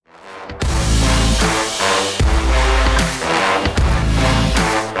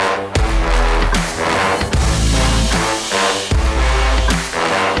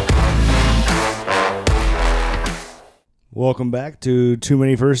Welcome back to Too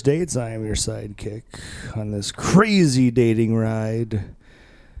Many First Dates. I am your sidekick on this crazy dating ride,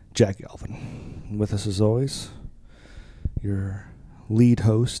 Jack Alvin. With us as always, your lead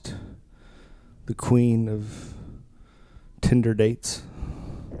host, the queen of Tinder dates,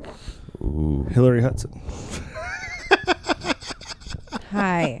 Hillary Hudson.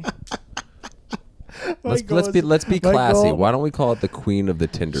 Hi. Let's be classy. Why don't we call it the queen of the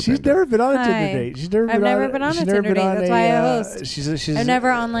Tinder? She's never been on a Tinder Hi. date. I've never been on a Tinder date. That's why I host. She's I've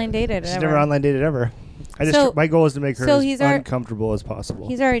never online dated. She's ever. never online dated ever. My goal is to make her as uncomfortable as possible.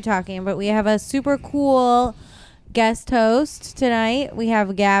 He's already talking, but we have a super cool guest host tonight. We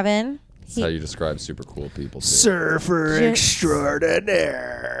have Gavin. That's how you describe super cool people. Too. Surfer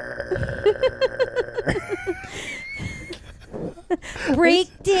extraordinaire. Break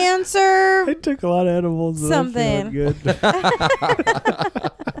dancer. I took a lot of edibles. Something. Good.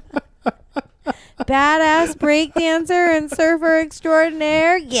 Badass break dancer and surfer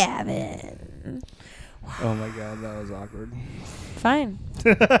extraordinaire, Gavin. Oh my god, that was awkward. Fine.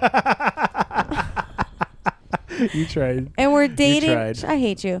 You tried. And we're dating. You tried. I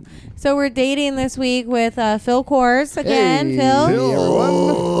hate you. So we're dating this week with Phil Kors again. Hey, Phil.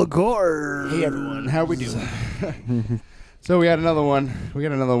 Phil Kors. Hey everyone, how we doing? So we got another one. We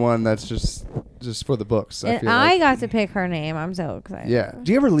got another one that's just for the books. And I got to pick her name. I'm so excited. Yeah.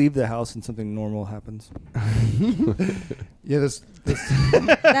 Do you ever leave the house and something normal happens? Yeah. This.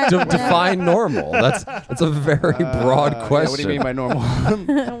 Define normal. That's a very broad question. Yeah, what do you mean by normal?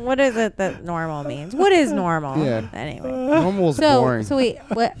 What is it that normal means? What is normal? Yeah. Anyway. Normal's So boring. wait.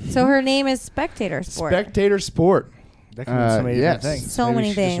 What? So her name is Spectator Sport. Spectator Sport. That can mean so many different yes. things. So Maybe many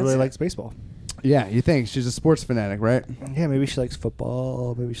she things. Just really likes baseball. Yeah. You think she's a sports fanatic, right? Yeah, maybe she likes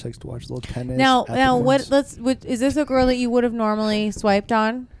football. Maybe she likes to watch a little tennis. Now, afterwards. is this a girl that you would have normally swiped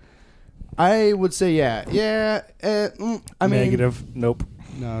on? I would say yeah. Yeah. I mean. Negative. Nope.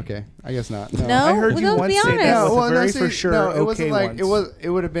 No. Okay. I guess not. No. I heard you Let's once be say honest. that with well, a very see, for sure. No, it okay wasn't like once. it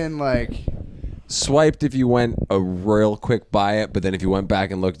would have been like. Swiped if you went a real quick by it, but then if you went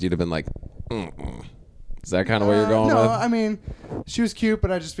back and looked, you'd have been like, mm-mm. Is that kind of what you're going no, with? I mean, she was cute,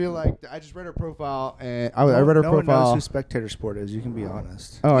 but I just feel like I just read her profile and I read her no one knows profile. who Spectator Sport is. You can be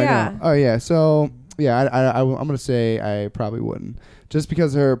honest. Oh, Yeah. I know. Oh, yeah. So, yeah, I'm gonna say I probably wouldn't, just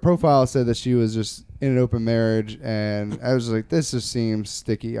because her profile said that she was just in an open marriage, and I was like, this just seems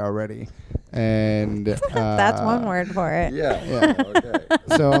sticky already, and That's one word for it. Yeah.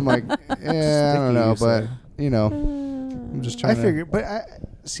 Okay. So I'm like, yeah, I don't know, Sticky, you but say. you know, I'm just trying. I figured, but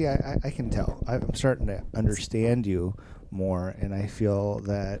I can tell. I'm starting to understand you more, and I feel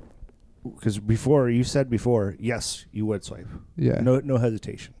that because you said before, yes, you would swipe. Yeah. No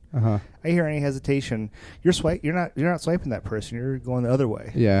hesitation. Uh-huh. I hear any hesitation. You're not swiping that person. You're going the other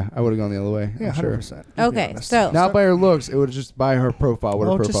way. Yeah, I would have gone the other way. Yeah, I'm sure. 100%. Okay, so Not by her looks. It would just by her profile.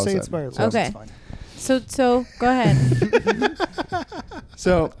 What her just profile say said. it's by her looks. Okay. It's fine. so go ahead.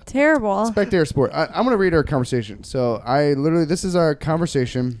 So Terrible. Spectator Sport. I'm going to read our conversation. So this is our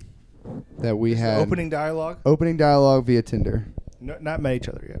conversation that we had. Opening dialogue. Opening dialogue via Tinder. No, not met each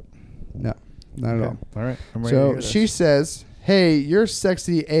other yet. No, not at all. All right. I'm ready to So hear this. she says, "Hey, you're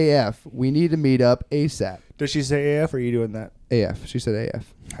sexy AF. We need to meet up ASAP." Does she say AF or are you doing that? AF. She said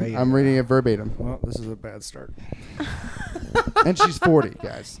AF. Hey, I'm reading it verbatim. Well, this is a bad start. And she's 40,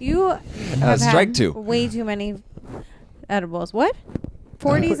 guys. You have strike had two. way too many edibles. What?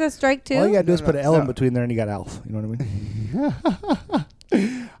 40's a strike two? All you gotta do is No, put an L in no. between there and you got Alf. You know what I mean?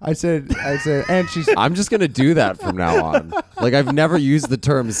 I said, and she's. I'm just gonna do that from now on. Like I've never used the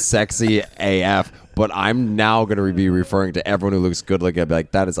term "sexy AF," but I'm now gonna be referring to everyone who looks good looking. I'd be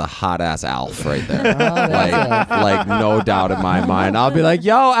like, that is a hot ass Alf right there. like no doubt in my mind. I'll be like,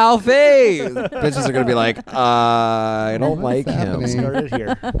 yo, Alfie. Bitches are gonna be like, I don't like him. happening? Started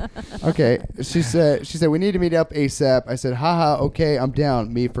here. Okay, she said we need to meet up ASAP. I said, haha, okay, I'm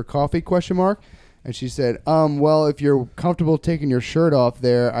down. Meet for coffee? ? And she said, well, if you're comfortable taking your shirt off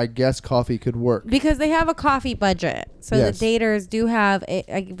there, I guess coffee could work. Because they have a coffee budget. So Yes. the daters do have a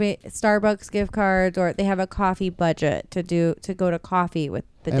Starbucks gift cards, or they have a coffee budget to go to coffee with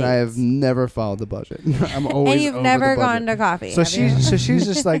the And dates. I have never followed the budget. I'm always and you've over never the budget. gone to coffee. So have you? she's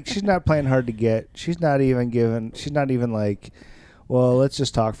just like, she's not playing hard to get. She's not even like, well, let's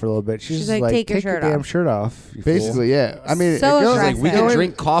just talk for a little bit. She's She's just like, take your shirt damn off. shirt off. You Basically, yeah. I mean, So it goes aggressive. Like we Aggressive. can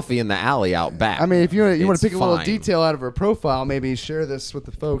drink coffee in the alley out back. I mean, if you want It's to pick a little fine. detail out of her profile, maybe share this with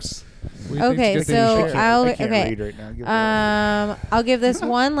the folks. What do you Okay, think's a good thing to so share? I can't read right now. Give her I'll give this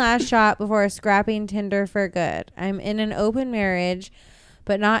one last shot before scrapping Tinder for good. I'm in an open marriage,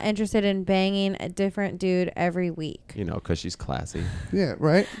 but not interested in banging a different dude every week. You know, because she's classy. Yeah,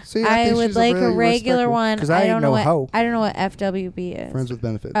 right. See, I think would she's like a really regular respectful. one. 'Cause I ain't no hoe. I don't know what FWB is. Friends with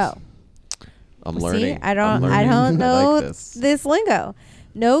benefits. Oh. I'm See, learning. I I'm don't learning. know I like this lingo.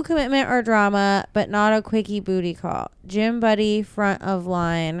 No commitment or drama, but not a quickie booty call. Gym buddy, front of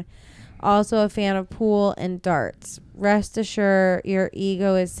line. Also a fan of pool and darts. Rest assured, your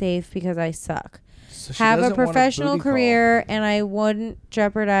ego is safe because I suck. So she Have a doesn't want professional booty call. career, and I wouldn't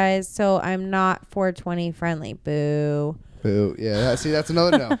jeopardize, so I'm not 420 friendly. Boo. Boo. Yeah. See, that's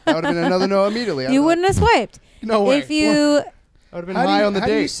another no. That would have been another no immediately. You wouldn't have swiped. No way. If you I would have been How do high you, on the how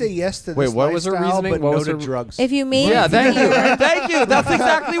do you date. say yes to Wait, this what was her lifestyle, reasoning? but What no was to her- drugs? if you made Yeah, it thank you. clear- Thank you. That's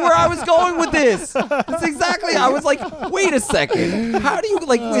exactly where I was going with this. That's exactly. I was like, wait a second. How do you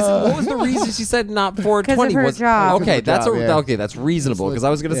like? What was the reason she said not 420? her Was job. okay? Because of her job, yeah. Okay. That's reasonable. Because I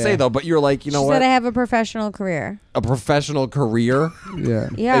was gonna Yeah. say though, but you're like, you know she what? said I have a professional career. A professional career. Yeah.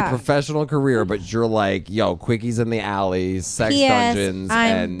 A Yeah. professional career, but you're like, yo, quickies in the alleys, sex P.S. dungeons,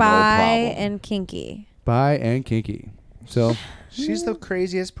 I'm and bi no problem. and kinky. Bi and kinky. So. She's the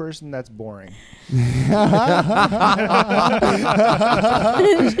craziest person that's boring. She's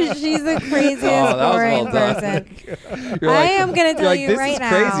the craziest Oh, that was boring well done. person. You're I am gonna tell you're like, you this right is now.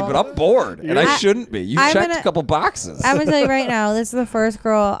 crazy, but I'm bored, and I I- shouldn't be. You I'm checked gonna- a couple boxes. I'm gonna tell you right now. This is the first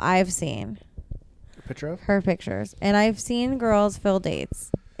girl I've seen Picture of? her pictures, and I've seen girls fill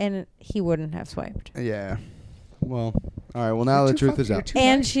dates, and he wouldn't have swiped. Yeah. Well. All right. Well, now the truth is out.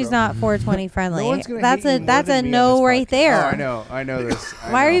 And she's not 420 friendly. No one's gonna That's hate you a more that's a than me on no this right podcast. there. Oh, I know. I know this.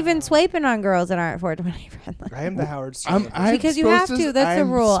 Why are you even swiping on girls that aren't 420 friendly? I am the Howard Stern. I'm Because you have supposed to. That's the I'm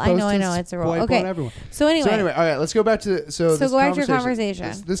rule. I know, supposed to it's a rule. swipe Okay. on everyone. So anyway, So anyway, all right. Let's go back to this go back to your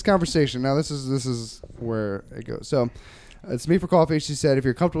conversation. This conversation. Now this is where it goes. So it's me for coffee. She said, "If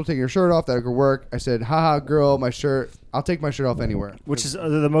you're comfortable taking your shirt off, that could work." I said, "Haha, girl, my shirt. I'll take my shirt off anywhere." Which is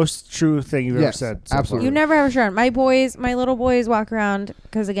the most true thing you've ever Yes, said. So absolutely. you never have a shirt on. My little boys walk around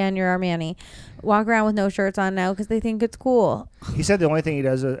because again, you're our Manny. Walk around with no shirts on now because they think it's cool. far. He said the only thing he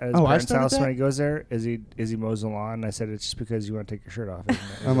does at his Oh, I parents' started house that? when he goes there is he mows the lawn. And I said it's just because you want to take your shirt off. Isn't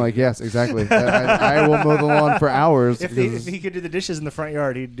it? I'm like, yes, exactly. I will mow the lawn for hours. if because he could do the dishes in the front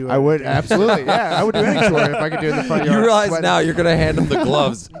yard, he'd do it. I would absolutely, yeah, I would do any chore if I could do it in the front yard. You realize Sweating. now you're gonna hand him the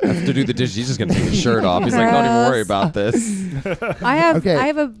gloves to do the dishes. He's just gonna take his shirt off. He's like, don't even worry about this. I have Okay. I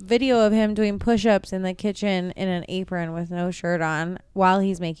have a video of him doing push-ups in the kitchen in an apron with no shirt on while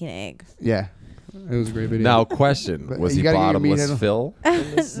he's making eggs. Yeah, it was a great video. Now, question: But was you he gotta get your meat bottomless in- Phil?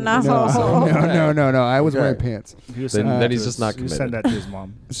 No. no. I was Okay. wearing pants. He was Then- sending then that he's to just his- not he was sending committed. that to his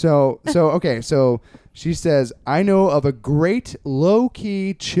mom. So she says, "I know of a great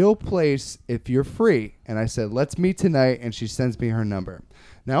low-key chill place if you're free." And I said, "Let's meet tonight." And she sends me her number.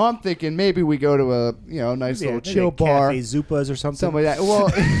 Now I'm thinking maybe we go to a nice little chill bar. Cafe Zupas or something. Something like that. Well,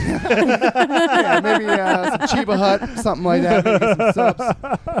 yeah, maybe some Chiba Hut, something like that. Maybe get some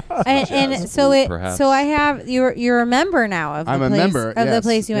subs. And so perhaps. so I have you're a member now of the I'm a place member of the yes.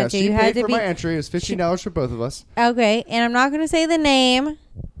 place you Yeah, went to. she You paid had to for be my entry. It was $15 for both of us. okay, and I'm not going to say the name,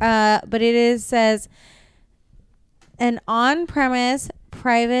 but says an on-premise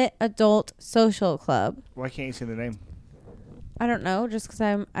private adult social club. Why can't you say the name? I don't know, just because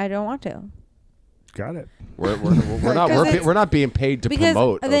I don't want to. Got it. We're Because not being paid to Because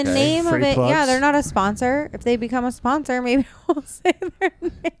promote. the okay? name Free of it, plugs. yeah, they're not a sponsor. If they become a sponsor, maybe we'll say their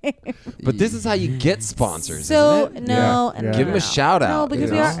name. But this is how you get sponsors, So isn't it? no, Yeah. no, Yeah. Give no, him a no. shout No, out. because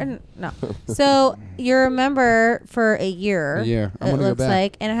you we know? are no. So you're a member for a year. A year. I'm It gonna go looks back.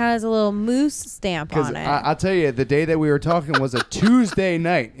 like, and it has a little moose stamp Because on it. I'll tell you, the day that we were talking was a Tuesday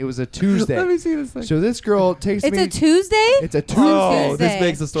night. It was a Tuesday. Let me see this thing. So this girl takes it's me. a Tuesday. It's a Tuesday. Oh, Tuesday. this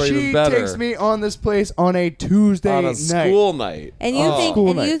makes the story she even better. takes me on this place on a Tuesday on a night. school night. and you Oh. think? School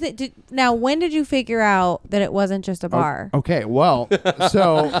And night. you think? Now, when did you figure out that it wasn't just a bar? Okay, well,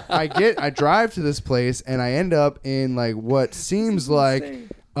 so I drive to this place and I end up in like what seems like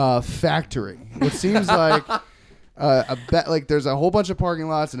a factory. What seems like like there's a whole bunch of parking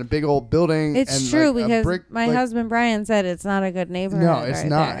lots and a big old building. It's and true like a because brick, my like- husband Brian said it's not a good neighborhood. No, it's right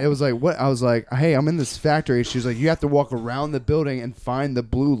not. there. It was like what I was like. Hey, I'm in this factory. She's like, you have to walk around the building and find the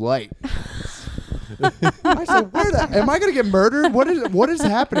blue light. I said, where the? Am I gonna get murdered? What is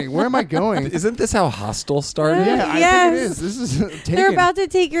happening? Where am I going? Isn't this how Hostel started? Yeah, I think it Yes. is. This is taken. They're about to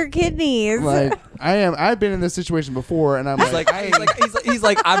take your kidneys. like I am. I've been in this situation before, and I'm like, He's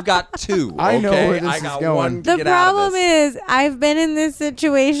like, I've got two. I know okay? where this I is got going. one to the get out of problem this. is I've been in this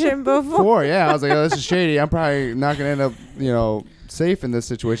situation before. before. Yeah, I was like, oh, this is shady. I'm probably not gonna end up, safe in this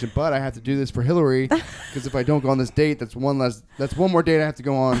situation. But I have to do this for Hillary because if I don't go on this date, that's one more date I have to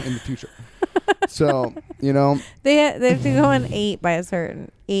go on in the future. So They have to go in 8 by a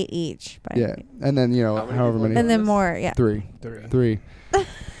certain 8 each. By yeah, and then however many, and then more. Yeah. Three.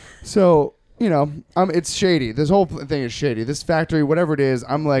 So it's shady. This whole thing is shady. This factory, whatever it is,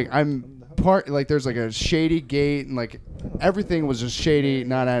 I'm part like there's like a shady gate and like everything was just shady,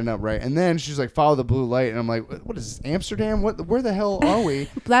 not adding up right. And then she's like, follow the blue light, and I'm like, what is this, Amsterdam? Where the hell are we?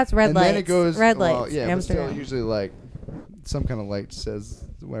 That's red and lights. Then it goes red well, lights. yeah, Amsterdam. but still usually like some kind of light says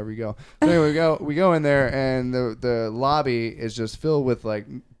wherever you go. So anyway, we go in there, and the lobby is just filled with like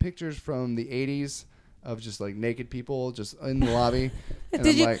pictures from the 80s of just like naked people just in the lobby. And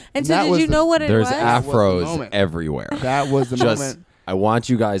Did I'm you? like, And so did you know what it There's was? afros moment. everywhere. That was the Just, moment. I want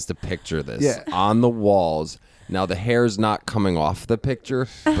you guys to picture this. Yeah. On the walls. Now, the hair's not coming off the picture,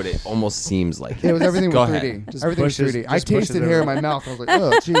 but it almost seems like It was everything Go was 3D. ahead. Just Everything was pushes- 3D. I just pushes tasted hair in everything. my mouth. I was like,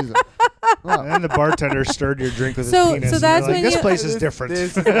 oh, Jesus. And then the bartender stirred your drink with So- his penis. so and that's you're when like, this you- place is different.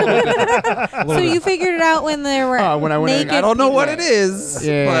 So you figured it out when there were When I went in, naked. I don't know what people. it is,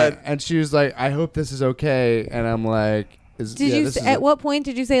 Yeah. but And she was like, I hope this is okay. And I'm like, Did you? this is At what point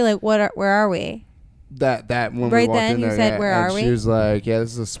did you say like, where are we? that when we Right walked then in you there, said, yeah. "Where and are she we?" was like, yeah,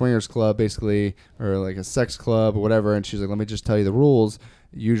 this is a swingers club basically, or like a sex club or whatever. And she's like, let me just tell you the rules.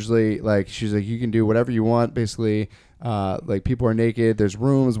 Usually, like, she's like, you can do whatever you want basically. Like, people are naked. There's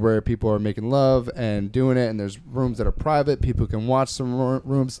rooms where people are making love and doing it, and there's rooms that are private. People can watch some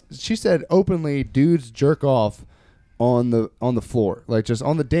rooms. She said openly, dudes jerk off on the floor, like just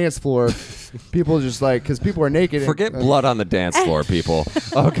on the dance floor. People just like, because people are naked. forget blood on the dance floor, people.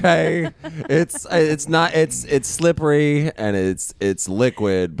 Okay, it's slippery and it's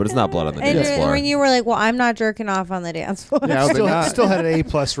liquid, but it's not blood on the And dance floor. when you were like, well, I'm not jerking off on the dance floor. Yeah, I was like, Still had an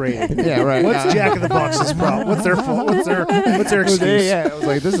A+ rating. yeah, right. What's Jack in the Box's problem? What's their fault? What's their excuse? Yeah, I was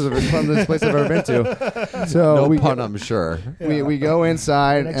like, this is the funnest place I've ever been to. So no we pun, I'm sure. we go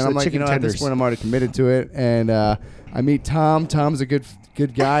inside, Next and to I'm the like, chicken at this tenders. point, I'm already committed to it. And I meet Tom. Tom's a good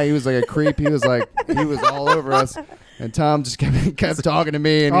guy. He was like a creep. He was all over us. And Tom just kept talking to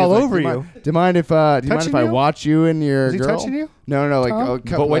me. And he All was like, over do you? Do you mind if I Touching you? watch you and your Is he girl? touching you? No, like,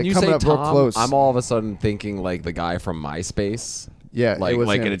 Tom? But when you coming say up real Tom, close. I'm all of a sudden thinking like the guy from MySpace. Yeah, Like, it was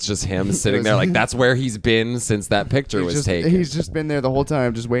him. and it's just him sitting was there. Like, him. that's where he's been since that picture was taken. He's just been there the whole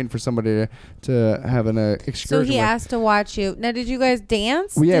time, just waiting for somebody to have an excursion. So he with. asked to watch you. Now, did you guys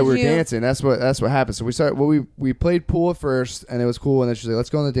dance? Well, yeah, Did we were you- dancing. That's what happened. So we started. Well, we played pool at first, and it was cool. And then she's like, "Let's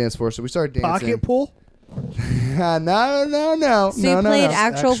go on the dance floor." So we started dancing. Pocket pool? No. So you played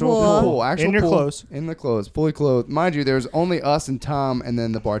actual pool. Pool, actual In your pool, clothes. in the clothes, fully clothed. Mind you, there was only us and Tom, and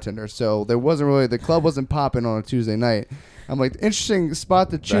then the bartender. So there wasn't really the club wasn't popping on a Tuesday night. I'm like, interesting spot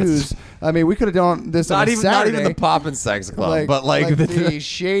to choose. I mean, we could have done this not on a even Saturday. the Pop and Sex Club, but like the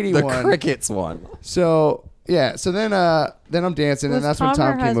shady the one. Crickets one. So yeah, so then I'm dancing, Was and that's Tom when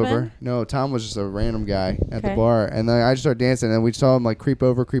Tom her came over. husband? No, Tom was just a random guy at the Okay. bar, and then I just started dancing, and we saw him like creep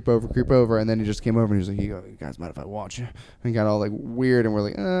over, and then he just came over and he was like, "You guys mind if I watch you?" And he got all like weird, and we're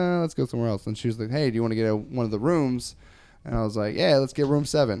like, "Let's go somewhere else." And she was like, "Hey, do you want to get one of the rooms?" And I was like, "Yeah, let's get room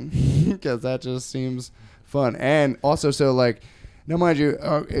 7 because that just seems fun." And also, so like. Now, mind you,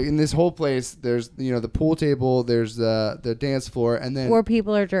 in this whole place, there's the pool table, there's the dance floor, and then Where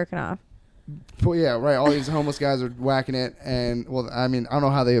people are jerking off. yeah, right. All these homeless guys are whacking it, and well, I mean, I don't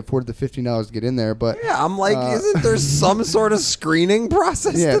know how they afforded the $15 to get in there, but Yeah, I'm like, isn't there some sort of screening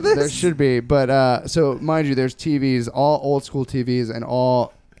process yeah, to this? there should be. But so mind you, there's TVs, all old school TVs, and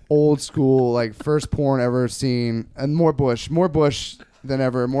all old school like first porn ever seen, and more bush than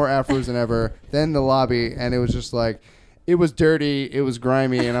ever, more afros than ever. Then the lobby, and it was just like. It was dirty. It was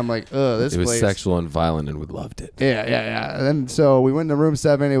grimy, and I'm like, ugh, this it was place. sexual and violent, and we loved it. Yeah. And so we went to room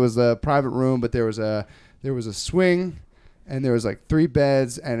 7. It was a private room, but there was a swing, and there was like 3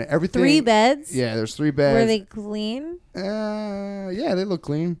 beds and everything. 3 beds? Yeah, there's 3 beds. Were they clean? Yeah, they look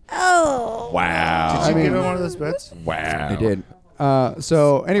clean. Oh. Wow. Did you I give mean- him one of those beds? Wow. I did.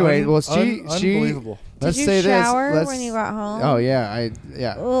 So anyway, well, she unbelievable. let's Did you say shower this. Let's, when you got home? Oh yeah,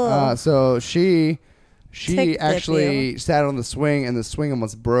 Ugh. so she Tick actually sat on the swing, and the swing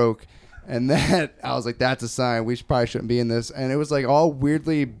almost broke. And that I was like, that's a sign we probably shouldn't be in this. And it was like all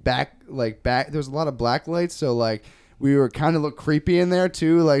weirdly back. There was a lot of black lights, so like we were kind of look creepy in there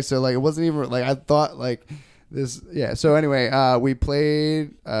too. Like so, like it wasn't even like I thought like this. Yeah. So anyway, we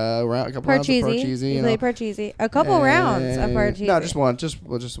played around a couple rounds of Parcheesi. You played Parcheesi. A couple rounds of Parcheesi. No,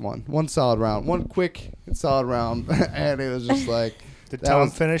 just one. One solid round. One quick solid round, and it was just like. Did That Tom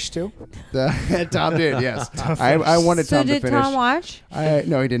was- finish too? Tom did, yes. I wanted So Tom to did finish. Tom watch?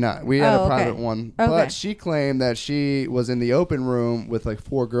 No, he did not. We had Oh, a private okay. one. Okay. But she claimed that she was in the open room with like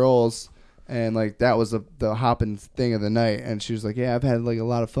 4 girls, And like that was the hopping thing of the night. And she was like, "Yeah, I've had like a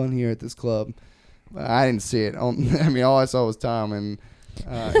lot of fun here at this club." But I didn't see it. I mean, all I saw was Tom, and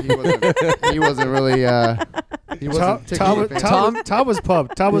he wasn't really. He wasn't Tom was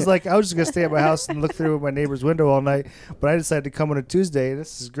pumped. Tom was like, I was just gonna stay at my house and look through my neighbor's window all night, but I decided to come on a Tuesday.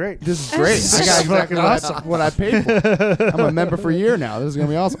 This is great. This is great. I got exactly what I paid for. I'm a member for a year now. This is gonna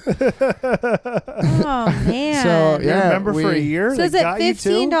be awesome. Oh man. So You're yeah, a member for a year. So They is it got you too?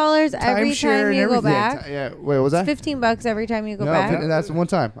 $15 every Timeshare time and you go everything. back? Yeah. Wait, what was that? It's $15 every time you go No, back. that's one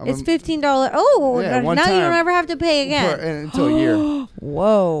time. It's $15. Oh, Yeah, one now you don't time. ever have to pay again. Until a year.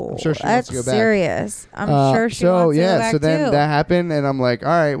 Whoa, I'm sure she that's wants to go back. serious. I'm sure she so wants to yeah, go back so then too. that happened, and I'm like, all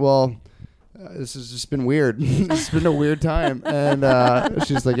right, well, this has just been weird. It's been a weird time, and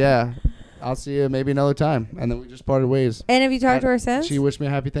she's like, yeah, I'll see you maybe another time, and then we just parted ways. And have you talked to her since? She wished me a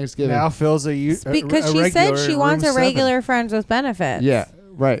happy Thanksgiving. Now Phil's Because she said she wants a regular friends with benefits. Yeah,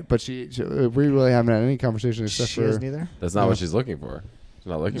 right, but she we really haven't had any conversation except She for doesn't either. That's not what she's looking for. She's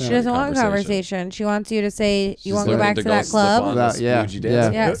not looking She for doesn't a want conversation. She wants you to say She's you want to go learning back to that slip club. on That- this yeah, bougie yeah.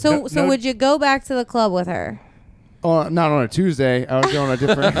 dance. Yeah. No, So no. would you go back to the club with her? not on a Tuesday. I would go on a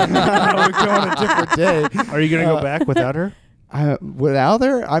different. I would go on a different day. Are you gonna go back without her? Without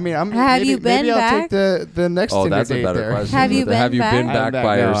her, I mean, Have you been maybe back? I'll take the next Oh, Tinder that's a date better there. question. Have you been Have you been back? back by No,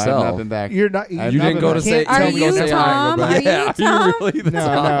 I have yourself? not been back. You're not. I've You not didn't been go to back. say. Are tell me you go say hi. Tom? Go back. Are you Yeah, Tom? really the No,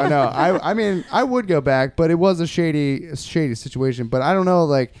 Tom? no. I mean, I would go back, but it was a shady situation. But I don't know,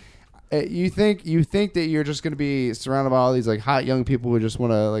 like, you think that you're just gonna be surrounded by all these like hot young people who just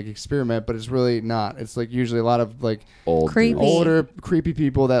want to like experiment, but it's really not. It's like usually a lot of like Old Creepy. dudes. older, creepy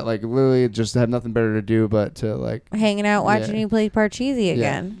people that like literally just have nothing better to do but to like. Hanging out, watching Yeah. you play Parcheesi Yeah.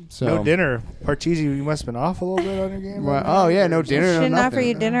 again. So No dinner. Parcheesi, you must have been off a little bit on your game. Well, oh yeah, no dinner, no Shouldn't nothing. offer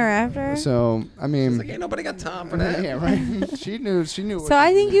you dinner after. So I mean, It's like ain't nobody got time for that. yeah, right. She knew. what So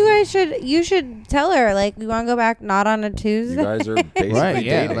I she think you guys should tell her like we want to go back not on a You Tuesday. guys are basically Right,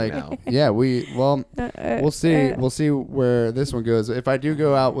 yeah, dating like now. yeah, we'll see. We'll see where this one goes. If I do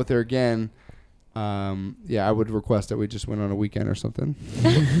go out with her again, yeah, I would request that we just went on a weekend or something.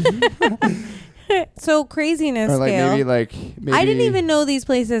 So craziness Or like scale. maybe I didn't even know these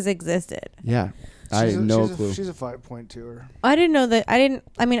places existed. Yeah, I had no clue. She's a 5.2er. I didn't know that.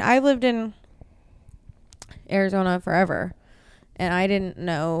 I mean, I lived in Arizona forever, and I didn't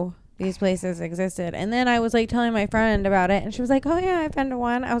know these places existed. And then I was like telling my friend about it, and she was like, "Oh yeah, I've been to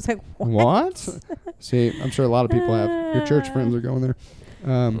one." I was like, What? See, I'm sure a lot of people have. Your church friends are going there.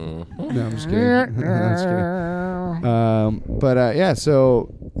 No, I'm just kidding. I'm just kidding. But yeah,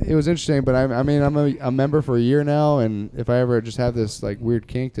 so it was interesting. But I mean, I'm a member for a year now, and if I ever just have this like weird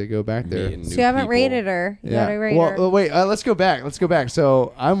kink to go back there, Meeting So new you haven't people. rated her. You yeah. gotta rate her. Well, wait. Let's go back.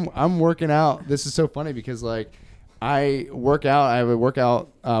 So I'm working out. This is so funny because like I work out. I have a workout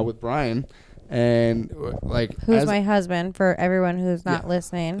with Brian, and like Who's as- my husband for everyone who's not Yeah.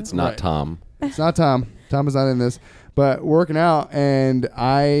 listening? It's not Right. Tom. It's not Tom. Tom is not in this. But working out, and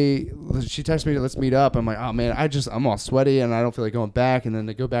she texted me to let's meet up. I'm like, oh man, I'm all sweaty and I don't feel like going back. And then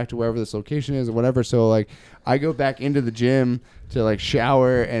to go back to wherever this location is or whatever. So like, I go back into the gym to like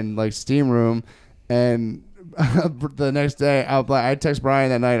shower and like steam room. And the next day, I text Brian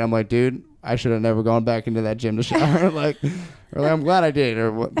that night. I'm like, dude, I should have never gone back into that gym to shower. or I'm glad I did, or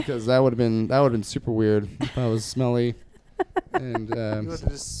what, because that would have been super weird if I was smelly. And You would have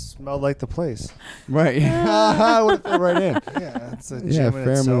just smelled like the place. right, I would have fit right in. Yeah, it's a Yeah, gym in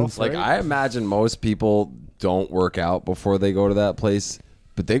fair itself. move. Like right? I imagine most people don't work out before they go to that place,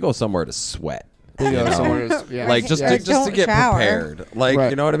 but they go somewhere to sweat. You know, know? somewhere is- yeah. Like just yeah. to Don't get shower. prepared. Like Right.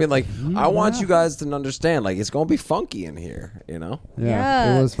 you know what I mean? Like I want you guys to understand. Like it's gonna be funky in here. You know.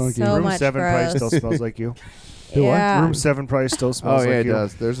 Yeah, it was Yuck, funky. so Room much 7 probably gross. still smells like you. Do what? Yeah. Room 7 probably still smells Oh yeah, like it you.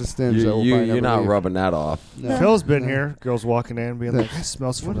 does. There's a stench that will You, probably you're never not leave. rubbing that off. No. Phil's been No. here. Girls walking in being like, "It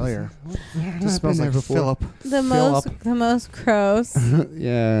smells familiar." This smells been like there before. Philip. The most gross.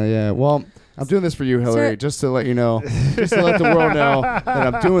 Yeah. Well, I'm doing this for you, Hillary, just to let you know, just to let the world know that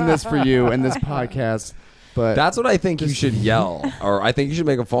I'm doing this for you and this podcast. But That's what I think you should yell, or I think you should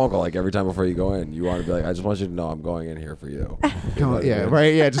make a phone call like every time before you go in. You want to be like, I just want you to know I'm going in here for you. yeah,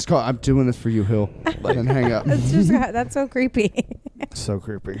 right. Yeah, just call. I'm doing this for you, Hill, and then hang up. That's so creepy. So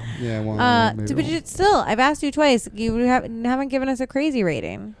creepy. Yeah. Well, maybe But still, I've asked you twice. You haven't given us a crazy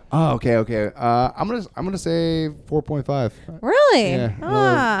rating. oh, okay. I'm gonna say 4.5. Really? Yeah.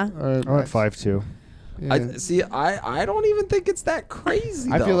 Ah. I went 5.2. Yeah. I don't even think it's that crazy.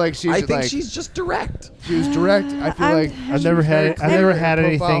 I though. feel like she's I think like- she's just direct. She was direct. I feel I'm- like I've she never was very had clear in her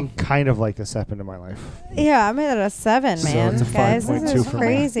anything profile. kind of like this happen in my life. Yeah, I'm at a 7, So man. it's a Guys, this 5.2 is for me.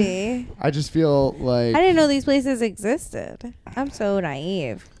 crazy. I just feel like I didn't know these places existed. I'm so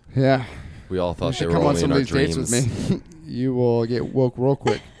naive. yeah. We all You thought they should were come on only some in of our these dates dreams. with me. You will get woke real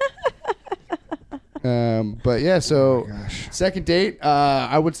quick. But yeah, so second date,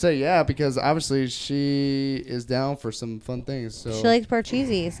 I would say yeah, because obviously she is down for some fun things. So She likes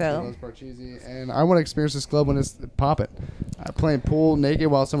Parcheesi, she so loves Parcheesi, and I want to experience this club when it's popping. Playing pool naked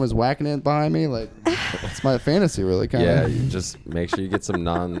while someone's whacking it behind me, like it's my fantasy, really. Kind Yeah, of. you just make sure you get some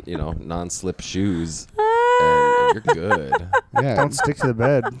non-slip shoes, and you're good. Yeah. Don't stick to the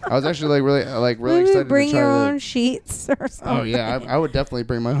bed. I was actually really maybe excited bring to try your to. own sheets or something. Oh yeah, I would definitely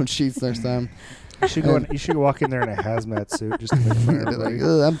bring my own sheets next time. You should go. You should walk in there in a hazmat suit just to make fun of I'd be like, everybody.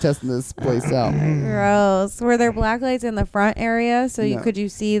 "Ugh, I'm testing this place out. Gross. Were there black lights in the front area so No. could you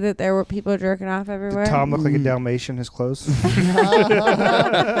see that there were people jerking off everywhere? Did Tom look like a Dalmatian? His clothes.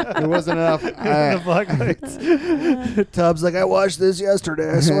 It wasn't enough. The black lights. Tom's like, I watched this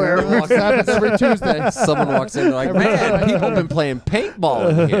yesterday. I swear. It happens every Tuesday. Someone walks in, they're like, man, people have been playing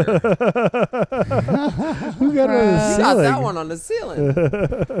paintball in here. Who got it on the Gross. You got ceiling? that one on the ceiling.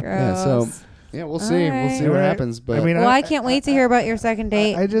 Gross. Yeah, so yeah, we'll see. We'll see what Alright. happens. But I mean, well, I can't wait to hear about your second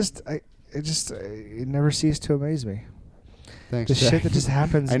date. It never ceased to amaze me. thanks. The Jack. shit that just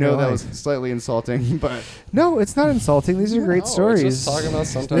happens. I in know your that life. was slightly insulting, but No, it's not insulting. These are great stories. Just talking about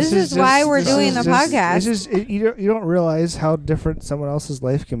sometimes. This is why we're doing the podcast. It's just you don't realize how different someone else's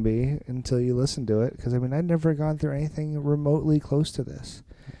life can be until you listen to it. Because I mean, I'd never gone through anything remotely close to this.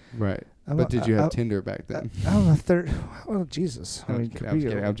 right. I'm But a- did you have I- Tinder back then? I'm a third. Oh Jesus! I I'm mean, kidding, could I'm be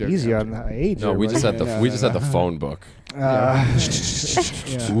kidding, I'm joking, easy I'm on joking. the age. No, we just had the No, we no, just had the no. phone book. Yeah.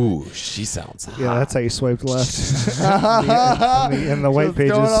 Ooh, she sounds hot. Yeah, that's how you swiped left. in the white Just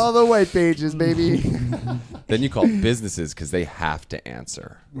pages. Going all the white pages, baby. Then you call businesses because they have to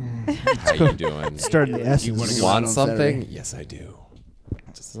answer. How you doing? Starting the S. You wanna go out want on something? Saturday? Yes, I do.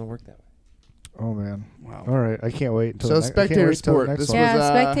 It just doesn't work that way. Oh man! Wow. All right, I can't wait until So the I can't spectator wait till the sport, next this one. yeah, was,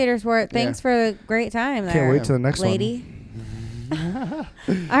 spectator sport. Thanks for the great time there. Can't wait till the next lady.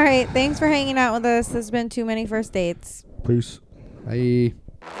 All right, thanks for hanging out with us. This has been Too Many First Dates. one. Peace. Bye.